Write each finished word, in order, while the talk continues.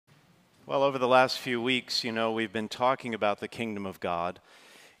Well, over the last few weeks, we've been talking about the kingdom of God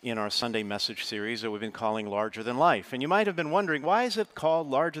in our Sunday message series that we've been calling Larger Than Life. And you might have been wondering, why is it called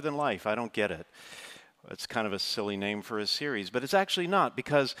Larger Than Life? I don't get it. It's kind of a silly name for a series, but it's actually not,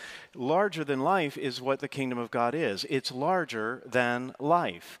 because larger than life is what the kingdom of God is. It's larger than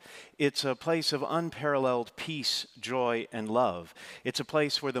life. It's a place of unparalleled peace, joy, and love. It's a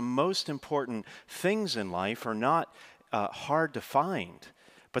place where the most important things in life are not hard to find,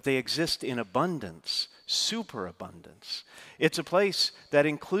 but they exist in abundance, superabundance. It's a place that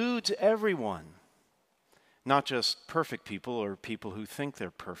includes everyone, not just perfect people or people who think they're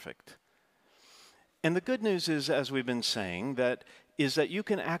perfect. And the good news is, as we've been saying, that you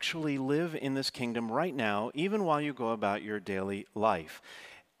can actually live in this kingdom right now, even while you go about your daily life.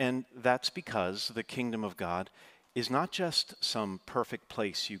 And that's because the kingdom of God is not just some perfect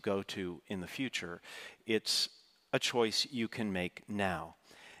place you go to in the future. It's a choice you can make now.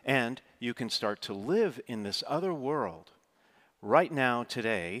 And you can start to live in this other world right now,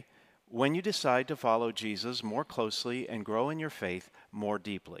 today, when you decide to follow Jesus more closely and grow in your faith more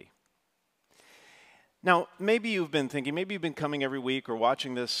deeply. Now, maybe you've been thinking, maybe you've been coming every week or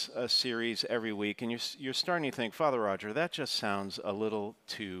watching this series every week, and you're starting to think, Father Roger, that just sounds a little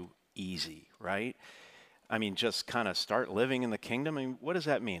too easy, right? I mean, just kind of start living in the kingdom. I mean, what does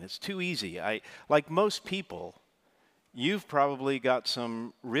that mean? It's too easy. Like most people, you've probably got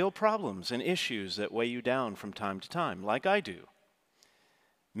some real problems and issues that weigh you down from time to time, like I do.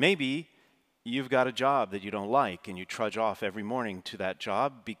 Maybe you've got a job that you don't like and you trudge off every morning to that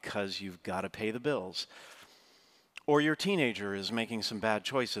job because you've got to pay the bills. Or your teenager is making some bad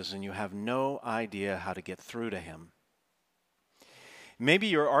choices and you have no idea how to get through to him. Maybe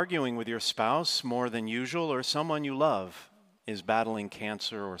you're arguing with your spouse more than usual, or someone you love is battling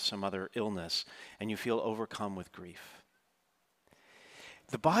cancer or some other illness and you feel overcome with grief.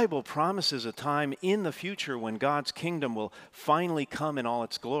 The Bible promises a time in the future when God's kingdom will finally come in all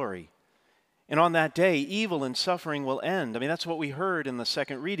its glory. And on that day, evil and suffering will end. I mean, that's what we heard in the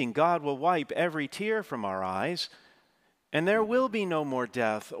second reading. God will wipe every tear from our eyes, and there will be no more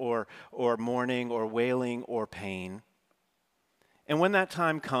death or mourning or wailing or pain. And when that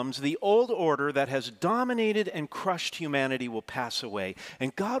time comes, the old order that has dominated and crushed humanity will pass away,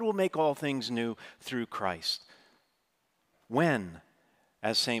 and God will make all things new through Christ. When,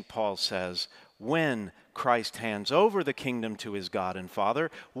 as St. Paul says, when Christ hands over the kingdom to his God and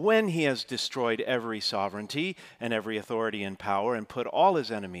Father, when he has destroyed every sovereignty and every authority and power and put all his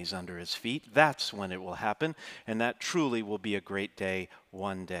enemies under his feet, that's when it will happen, and that truly will be a great day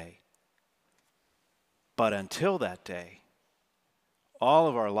one day. But until that day, all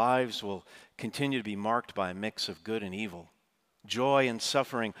of our lives will continue to be marked by a mix of good and evil. Joy and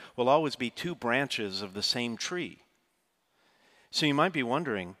suffering will always be two branches of the same tree. So you might be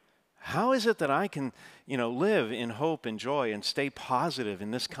wondering, how is it that I can, live in hope and joy and stay positive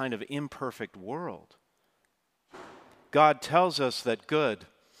in this kind of imperfect world? God tells us that good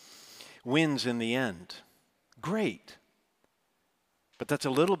wins in the end. Great. But that's a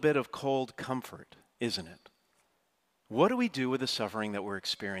little bit of cold comfort, isn't it? What do we do with the suffering that we're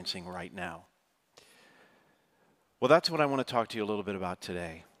experiencing right now? Well, that's what I want to talk to you a little bit about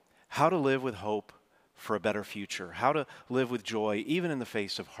today. How to live with hope for a better future, how to live with joy even in the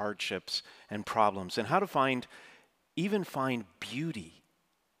face of hardships and problems, and how to find beauty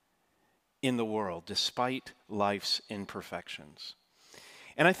in the world despite life's imperfections.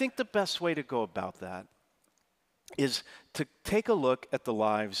 And I think the best way to go about that is to take a look at the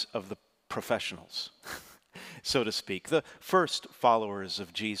lives of the professionals, so to speak, the first followers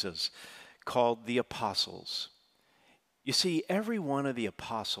of Jesus, called the apostles. You see, every one of the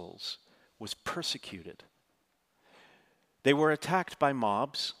apostles was persecuted. They were attacked by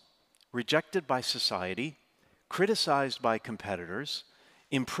mobs, rejected by society, criticized by competitors,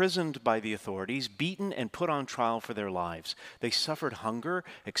 imprisoned by the authorities, beaten and put on trial for their lives. They suffered hunger,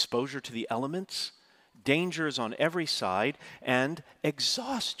 exposure to the elements, dangers on every side, and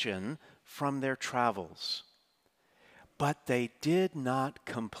exhaustion from their travels. But they did not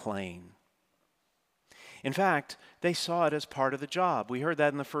complain. In fact, they saw it as part of the job. We heard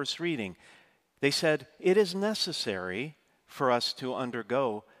that in the first reading. They said, it is necessary for us to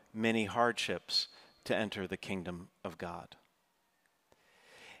undergo many hardships to enter the kingdom of God.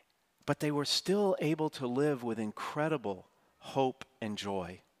 But they were still able to live with incredible hope and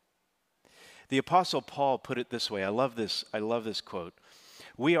joy. The Apostle Paul put it this way. I love this quote.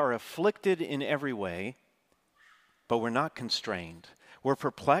 We are afflicted in every way, but we're not constrained. We're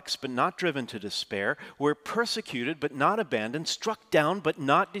perplexed, but not driven to despair. We're persecuted, but not abandoned, struck down, but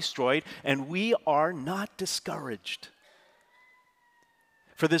not destroyed, and we are not discouraged.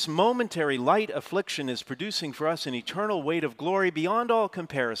 For this momentary light affliction is producing for us an eternal weight of glory beyond all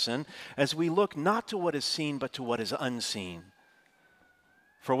comparison, as we look not to what is seen, but to what is unseen.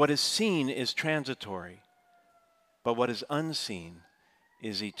 For what is seen is transitory, but what is unseen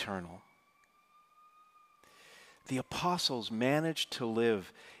is eternal. The apostles managed to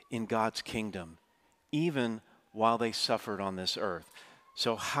live in God's kingdom, even while they suffered on this earth.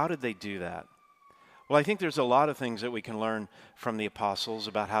 So how did they do that? Well, I think there's a lot of things that we can learn from the apostles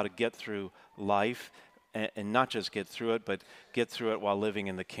about how to get through life, and not just get through it, but get through it while living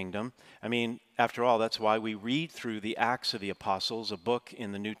in the kingdom. I mean, after all, that's why we read through the Acts of the Apostles, a book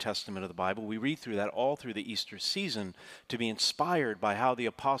in the New Testament of the Bible. We read through that all through the Easter season to be inspired by how the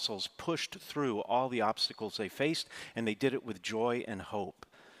apostles pushed through all the obstacles they faced, and they did it with joy and hope.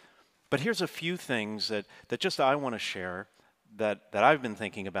 But here's a few things that just I want to share that I've been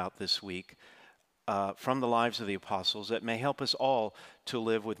thinking about this week from the lives of the apostles that may help us all to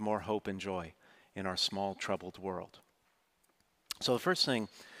live with more hope and joy in our small, troubled world. So the first thing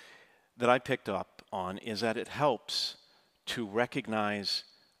that I picked up on is that it helps to recognize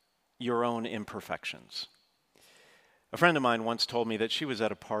your own imperfections. A friend of mine once told me that she was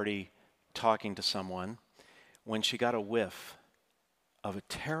at a party talking to someone when she got a whiff of a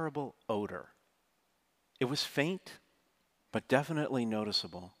terrible odor. It was faint, but definitely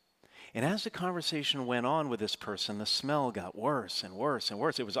noticeable. And as the conversation went on with this person, the smell got worse and worse and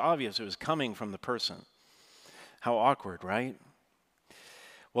worse. It was obvious it was coming from the person. How awkward, right?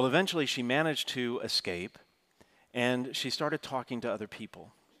 Well, eventually she managed to escape, and she started talking to other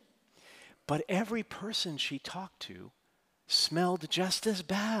people. But every person she talked to smelled just as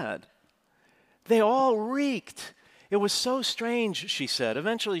bad. They all reeked. It was so strange, she said.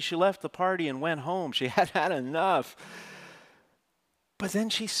 Eventually she left the party and went home. She had had enough. But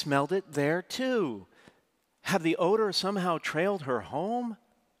then she smelled it there too. Had the odor somehow trailed her home?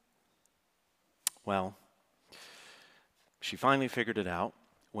 Well, she finally figured it out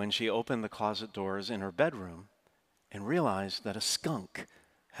when she opened the closet doors in her bedroom and realized that a skunk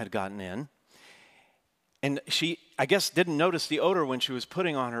had gotten in. And she, I guess, didn't notice the odor when she was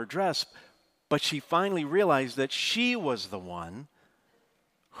putting on her dress, but she finally realized that she was the one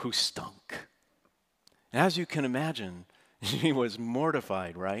who stunk. And as you can imagine, she was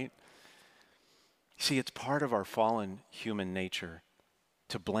mortified, right? See, it's part of our fallen human nature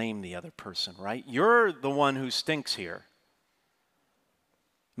to blame the other person, right? You're the one who stinks here.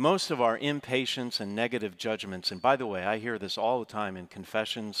 Most of our impatience and negative judgments, and by the way, I hear this all the time in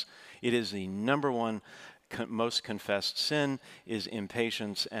confessions, it is the number one most confessed sin is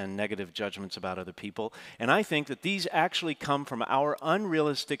impatience and negative judgments about other people. And I think that these actually come from our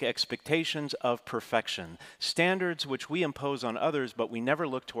unrealistic expectations of perfection, standards which we impose on others, but we never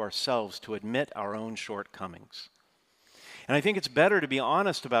look to ourselves to admit our own shortcomings. And I think it's better to be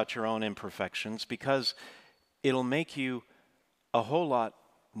honest about your own imperfections because it'll make you a whole lot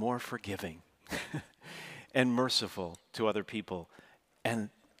more forgiving and merciful to other people and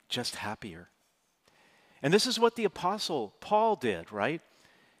just happier. And this is what the Apostle Paul did, right?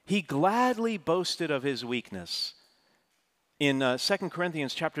 He gladly boasted of his weakness. In 2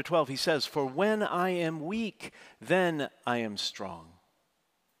 Corinthians chapter 12, he says, "For when I am weak, then I am strong."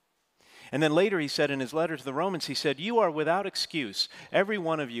 And then later he said in his letter to the Romans, he said, "You are without excuse, every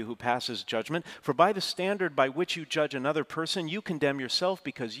one of you who passes judgment, for by the standard by which you judge another person, you condemn yourself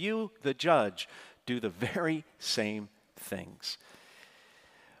because you, the judge, do the very same things."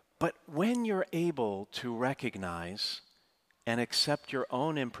 But when you're able to recognize and accept your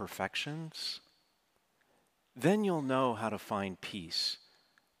own imperfections, then you'll know how to find peace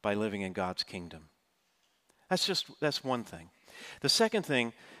by living in God's kingdom. That's one thing. The second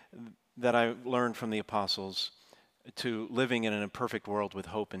thing that I learned from the apostles to living in an imperfect world with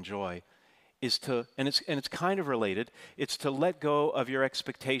hope and joy is to, and it's kind of related, it's to let go of your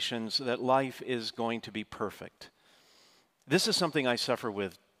expectations that life is going to be perfect. This is something I suffer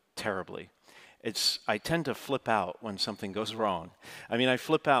with terribly. I tend to flip out when something goes wrong. I mean, I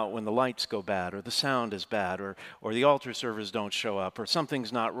flip out when the lights go bad, or the sound is bad, or the altar servers don't show up, or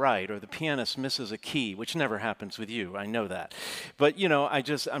something's not right, or the pianist misses a key, which never happens with you, I know that. But,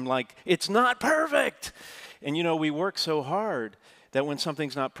 I'm like, it's not perfect! And, we work so hard that when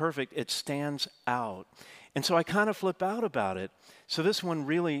something's not perfect, it stands out. And so I kind of flip out about it. So this one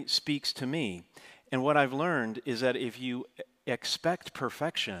really speaks to me. And what I've learned is that if you expect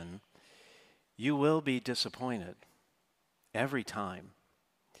perfection, you will be disappointed every time.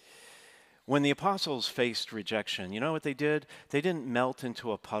 When the apostles faced rejection, you know what they did? They didn't melt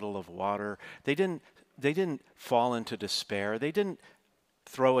into a puddle of water. They didn't fall into despair. They didn't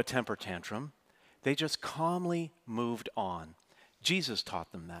throw a temper tantrum. They just calmly moved on, Jesus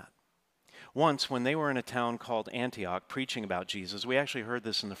taught them that. Once, when they were in a town called Antioch preaching about Jesus, we actually heard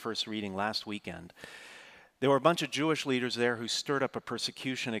this in the first reading last weekend. There were a bunch of Jewish leaders there who stirred up a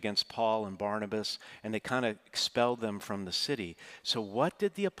persecution against Paul and Barnabas, and they kind of expelled them from the city. So what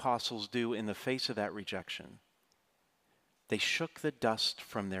did the apostles do in the face of that rejection? They shook the dust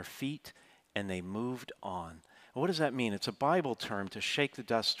from their feet and they moved on. What does that mean? It's a Bible term, to shake the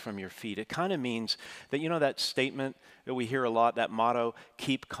dust from your feet. It kind of means that, you know, that statement that we hear a lot, that motto,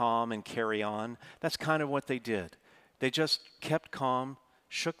 keep calm and carry on. That's kind of what they did. They just kept calm,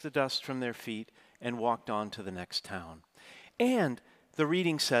 shook the dust from their feet, and walked on to the next town. And the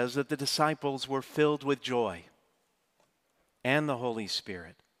reading says that the disciples were filled with joy and the Holy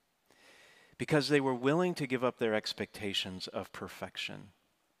Spirit because they were willing to give up their expectations of perfection.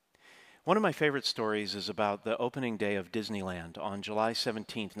 One of my favorite stories is about the opening day of Disneyland on July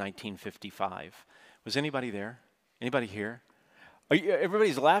 17th, 1955. Was anybody there? Anybody here?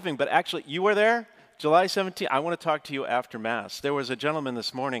 Everybody's laughing, but actually, you were there? July 17th. I want to talk to you after Mass. There was a gentleman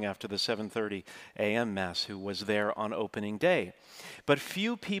this morning after the 7:30 a.m. Mass who was there on opening day. But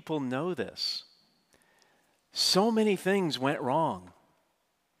few people know this. So many things went wrong.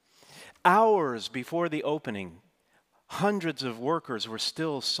 Hours before the opening, hundreds of workers were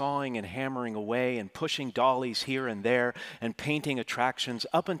still sawing and hammering away and pushing dollies here and there and painting attractions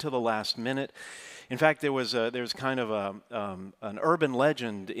up until the last minute. In fact, there was kind of an urban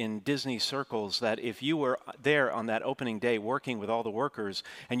legend in Disney circles that if you were there on that opening day working with all the workers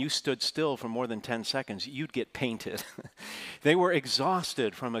and you stood still for more than 10 seconds, you'd get painted. They were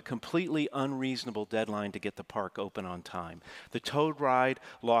exhausted from a completely unreasonable deadline to get the park open on time. The Toad ride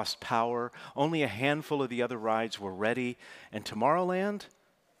lost power. Only a handful of the other rides were ready. And Tomorrowland,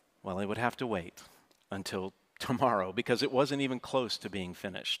 well, it would have to wait until tomorrow because it wasn't even close to being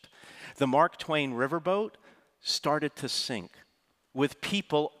finished. The Mark Twain riverboat started to sink with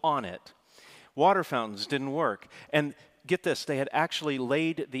people on it. Water fountains didn't work. And get this, they had actually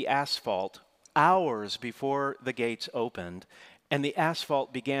laid the asphalt hours before the gates opened, and the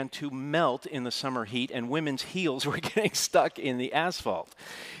asphalt began to melt in the summer heat, and women's heels were getting stuck in the asphalt.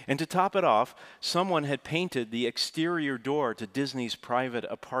 And to top it off, someone had painted the exterior door to Disney's private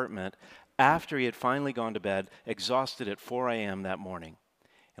apartment after he had finally gone to bed, exhausted at 4 a.m. that morning.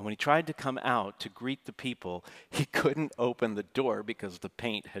 And when he tried to come out to greet the people, he couldn't open the door because the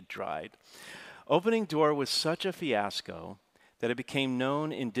paint had dried. Opening door was such a fiasco that it became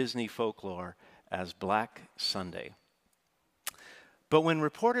known in Disney folklore as Black Sunday. But when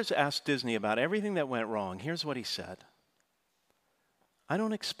reporters asked Disney about everything that went wrong, here's what he said. I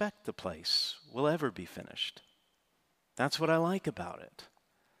don't expect the place will ever be finished. That's what I like about it,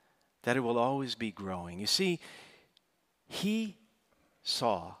 that it will always be growing. You see, he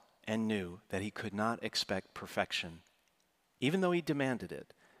saw and knew that he could not expect perfection, even though he demanded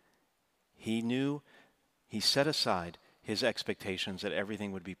it. He knew, he set aside his expectations that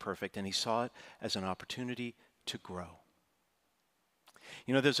everything would be perfect, and he saw it as an opportunity to grow.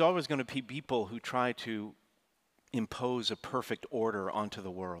 You know, there's always going to be people who try to impose a perfect order onto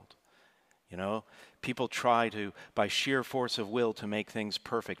the world. You know, people try to, by sheer force of will, to make things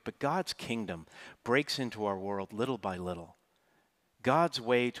perfect, but God's kingdom breaks into our world little by little. God's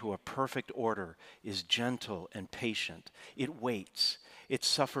way to a perfect order is gentle and patient. It waits. It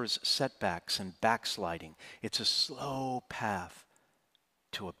suffers setbacks and backsliding. It's a slow path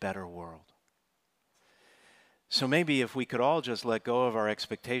to a better world. So maybe if we could all just let go of our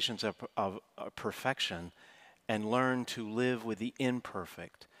expectations of perfection and learn to live with the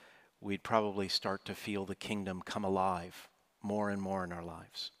imperfect, we'd probably start to feel the kingdom come alive more and more in our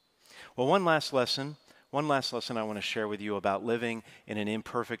lives. Well, one last lesson I want to share with you about living in an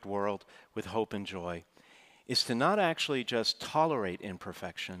imperfect world with hope and joy is to not actually just tolerate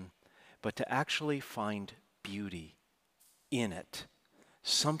imperfection, but to actually find beauty in it,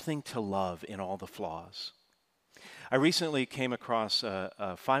 something to love in all the flaws. I recently came across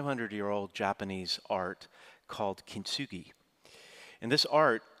a 500-year-old Japanese art called kintsugi. And this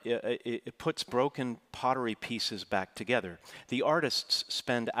art, it puts broken pottery pieces back together. The artists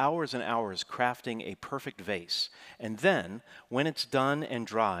spend hours and hours crafting a perfect vase. And then, when it's done and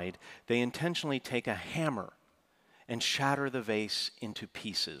dried, they intentionally take a hammer and shatter the vase into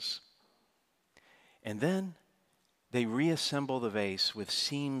pieces. And then they reassemble the vase with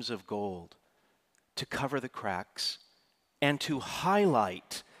seams of gold to cover the cracks and to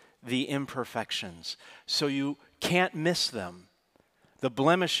highlight the imperfections so you can't miss them. The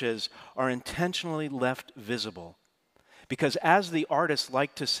blemishes are intentionally left visible because, as the artists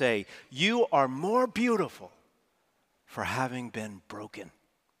like to say, you are more beautiful for having been broken.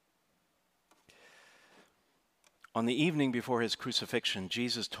 On the evening before his crucifixion,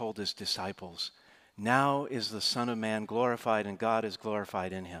 Jesus told his disciples, "Now is the Son of Man glorified, and God is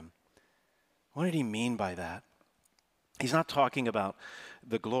glorified in him." What did he mean by that? He's not talking about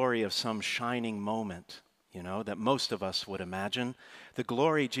the glory of some shining moment, that most of us would imagine. The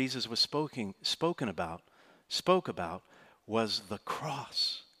glory Jesus was spoke about, was the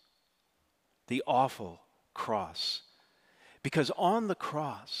cross, the awful cross. Because on the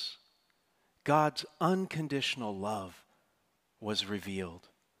cross, God's unconditional love was revealed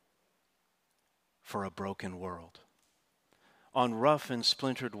for a broken world. On rough and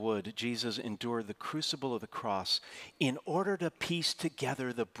splintered wood, Jesus endured the crucible of the cross in order to piece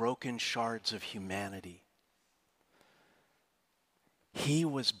together the broken shards of humanity. He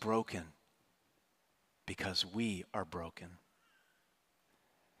was broken because we are broken.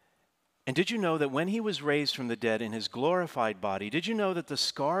 And did you know that when he was raised from the dead in his glorified body, did you know that the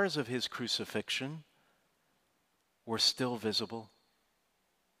scars of his crucifixion were still visible?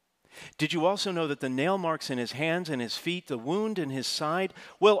 Did you also know that the nail marks in his hands and his feet, the wound in his side,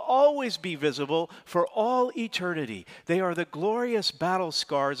 will always be visible for all eternity? They are the glorious battle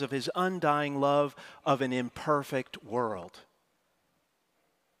scars of his undying love of an imperfect world.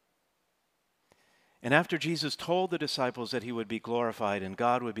 And after Jesus told the disciples that he would be glorified and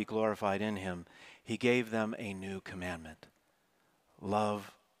God would be glorified in him, he gave them a new commandment: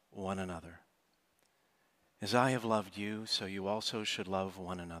 love one another. As I have loved you, so you also should love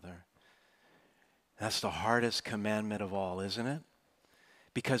one another. That's the hardest commandment of all, isn't it?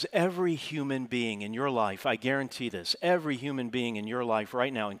 Because every human being in your life, I guarantee this, every human being in your life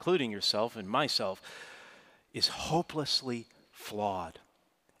right now, including yourself and myself, is hopelessly flawed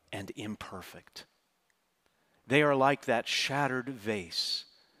and imperfect. They are like that shattered vase.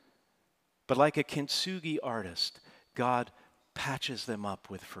 But like a kintsugi artist, God patches them up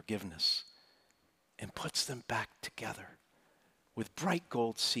with forgiveness and puts them back together with bright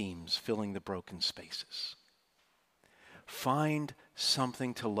gold seams filling the broken spaces. Find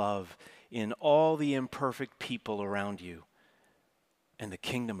something to love in all the imperfect people around you, and the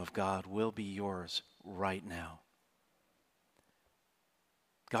kingdom of God will be yours right now.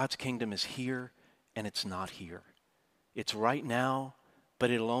 God's kingdom is here, and it's not here. It's right now,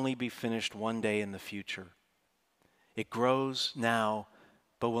 but it'll only be finished one day in the future. It grows now,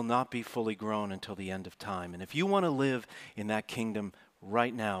 but will not be fully grown until the end of time. And if you want to live in that kingdom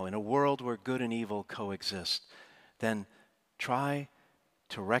right now, in a world where good and evil coexist, then try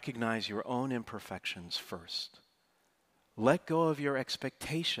to recognize your own imperfections first. Let go of your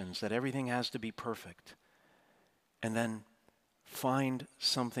expectations that everything has to be perfect. And then find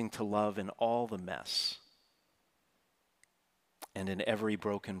something to love in all the mess and in every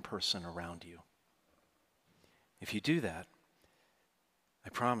broken person around you. If you do that, I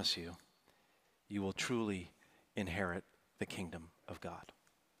promise you, you will truly inherit the kingdom of God.